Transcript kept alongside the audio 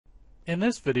In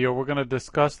this video, we're going to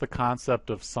discuss the concept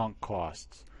of sunk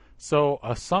costs. So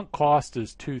a sunk cost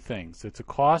is two things. It's a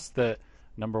cost that,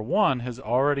 number one, has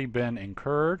already been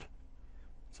incurred.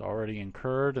 It's already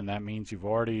incurred, and that means you've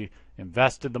already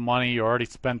invested the money, you already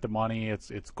spent the money,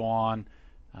 it's gone.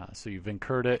 So you've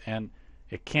incurred it, and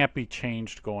it can't be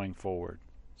changed going forward.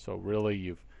 So really,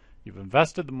 you've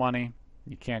invested the money,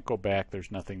 you can't go back, there's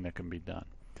nothing that can be done.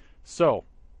 So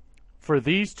for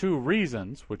these two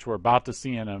reasons, which we're about to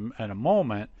see in a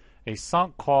moment, a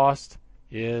sunk cost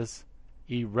is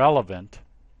irrelevant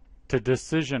to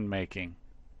decision making,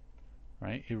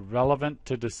 right? Irrelevant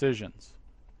to decisions.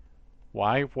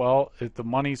 Why? Well, if the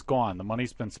money's gone, the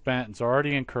money's been spent, it's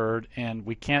already incurred, and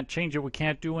we can't change it, we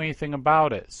can't do anything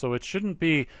about it. So it shouldn't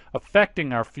be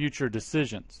affecting our future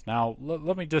decisions. Now,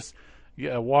 let me just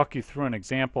walk you through an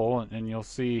example, and you'll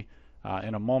see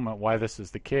in a moment why this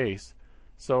is the case.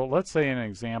 So let's say an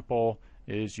example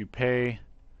is you pay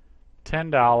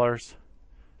 $10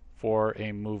 for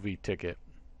a movie ticket.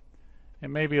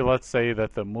 And maybe let's say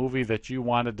that the movie that you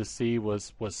wanted to see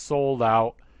was sold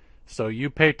out. So you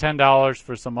pay $10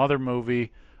 for some other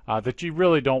movie that you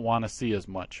really don't want to see as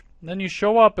much. And then you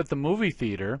show up at the movie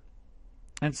theater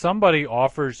and somebody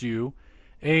offers you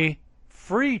a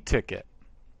free ticket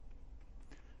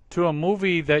to a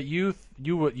movie that you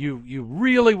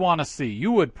really want to see.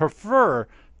 You would prefer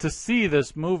to see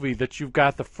this movie that you've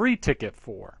got the free ticket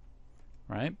for,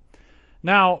 right?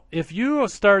 Now, if you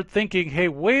start thinking, hey,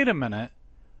 wait a minute,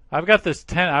 I've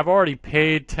already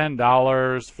paid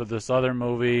 $10 for this other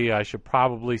movie, I should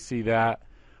probably see that.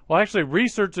 Well, actually,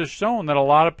 research has shown that a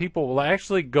lot of people will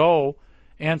actually go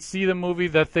and see the movie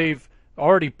that they've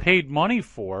already paid money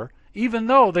for, even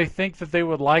though they think that they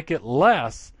would like it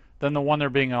less than the one they're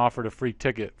being offered a free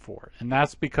ticket for. And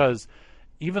that's because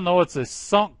even though it's a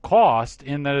sunk cost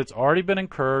in that it's already been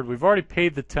incurred, we've already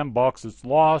paid the $10, it's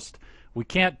lost, we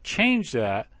can't change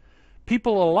that,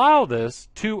 people allow this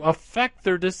to affect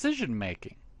their decision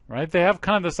making, right? They have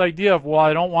kind of this idea of, well,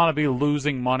 I don't want to be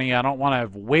losing money, I don't want to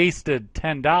have wasted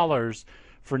 $10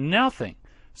 for nothing.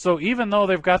 So even though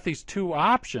they've got these two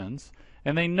options,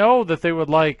 and they know that they would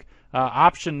like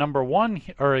option number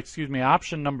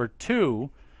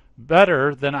two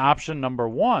better than option number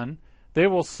one, they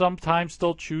will sometimes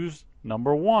still choose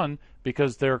number one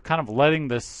because they're kind of letting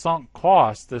this sunk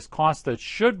cost, this cost that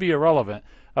should be irrelevant,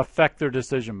 affect their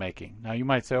decision making. Now you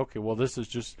might say, okay, well, this is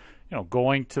just,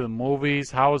 going to the movies.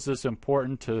 How is this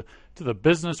important to the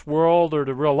business world or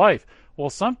to real life? Well,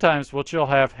 sometimes what you'll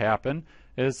have happen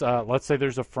is, let's say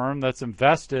there's a firm that's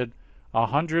invested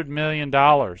 $100 million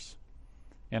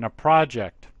in a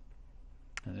project,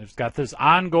 and it's got this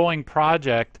ongoing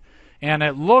project, and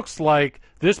it looks like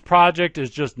this project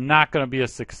is just not going to be a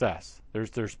success.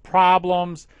 There's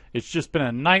problems. It's just been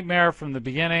a nightmare from the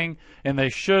beginning, and they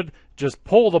should just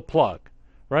pull the plug,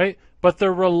 right? But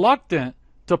they're reluctant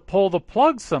to pull the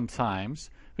plug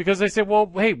sometimes because they say,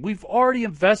 well, hey, we've already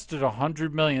invested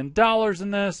 $100 million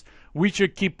in this. We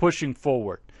should keep pushing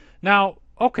forward. Now,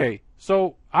 okay,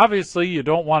 so obviously you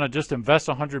don't want to just invest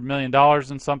 $100 million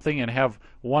in something and have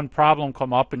one problem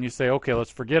come up and you say, okay,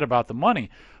 let's forget about the money.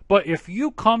 But if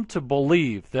you come to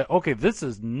believe that, okay, this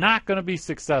is not going to be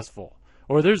successful,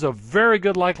 or there's a very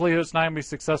good likelihood it's not going to be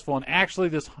successful, and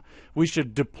actually we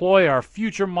should deploy our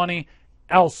future money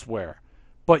elsewhere,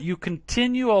 but you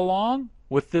continue along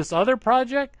with this other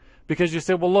project because you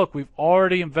say, well, look, we've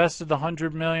already invested the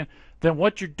 $100 million, then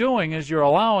what you're doing is you're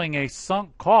allowing a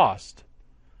sunk cost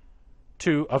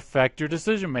to affect your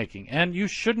decision making. And you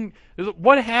shouldn't.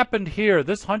 What happened here,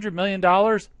 this $100 million,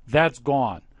 that's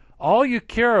gone. All you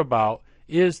care about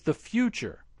is the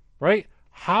future, right?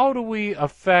 How do we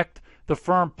affect the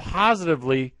firm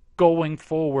positively going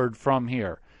forward from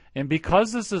here? And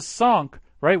because this is sunk,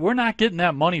 right, we're not getting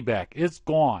that money back. It's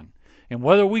gone. And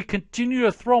whether we continue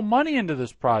to throw money into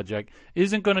this project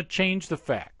isn't going to change the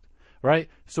fact, right?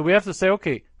 So we have to say,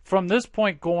 okay, from this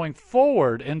point going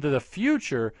forward into the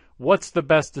future, what's the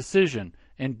best decision?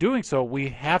 In doing so, we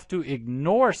have to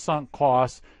ignore sunk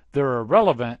costs that are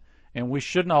irrelevant, and we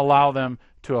shouldn't allow them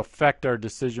to affect our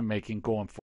decision making going forward.